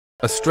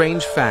A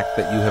strange fact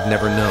that you have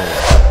never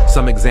known.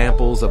 Some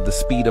examples of the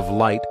speed of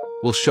light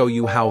will show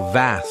you how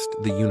vast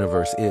the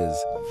universe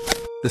is.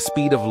 The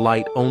speed of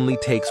light only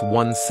takes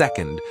 1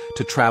 second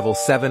to travel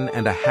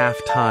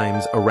 7.5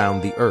 times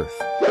around the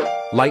Earth.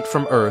 Light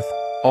from Earth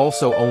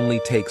also only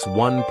takes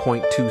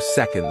 1.2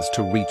 seconds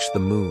to reach the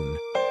moon.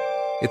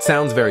 It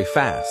sounds very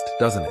fast,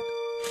 doesn't it?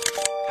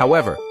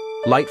 However,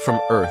 light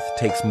from Earth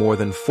takes more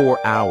than 4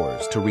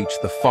 hours to reach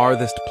the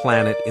farthest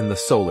planet in the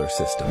solar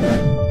system.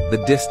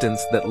 The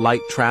distance that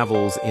light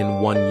travels in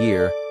 1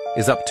 year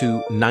is up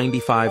to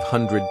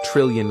 9,500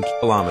 trillion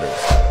kilometers.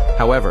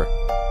 However,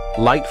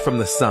 light from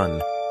the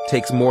sun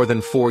takes more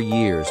than 4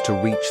 years to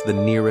reach the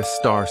nearest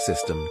star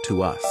system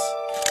to us.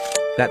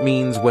 That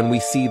means when we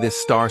see this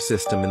star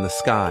system in the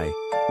sky,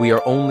 we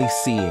are only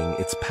seeing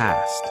its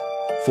past,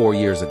 4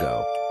 years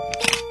ago.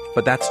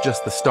 But that's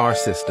just the star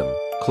system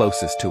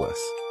closest to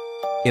us.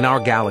 In our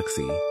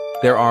galaxy,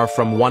 there are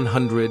from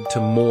 100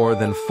 to more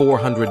than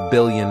 400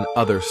 billion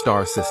other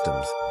star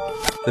systems.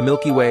 The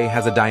Milky Way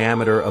has a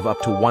diameter of up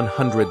to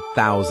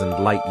 100,000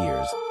 light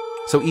years.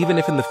 So even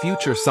if in the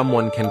future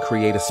someone can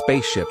create a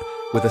spaceship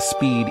with a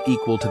speed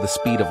equal to the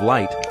speed of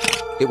light,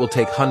 it will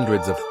take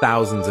hundreds of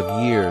thousands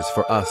of years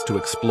for us to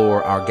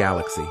explore our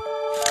galaxy.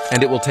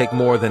 And it will take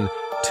more than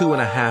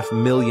 2.5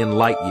 million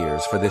light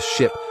years for this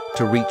ship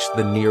to reach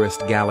the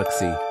nearest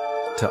galaxy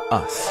to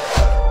us.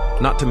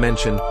 Not to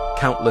mention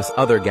countless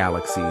other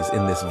galaxies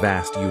in this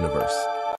vast universe.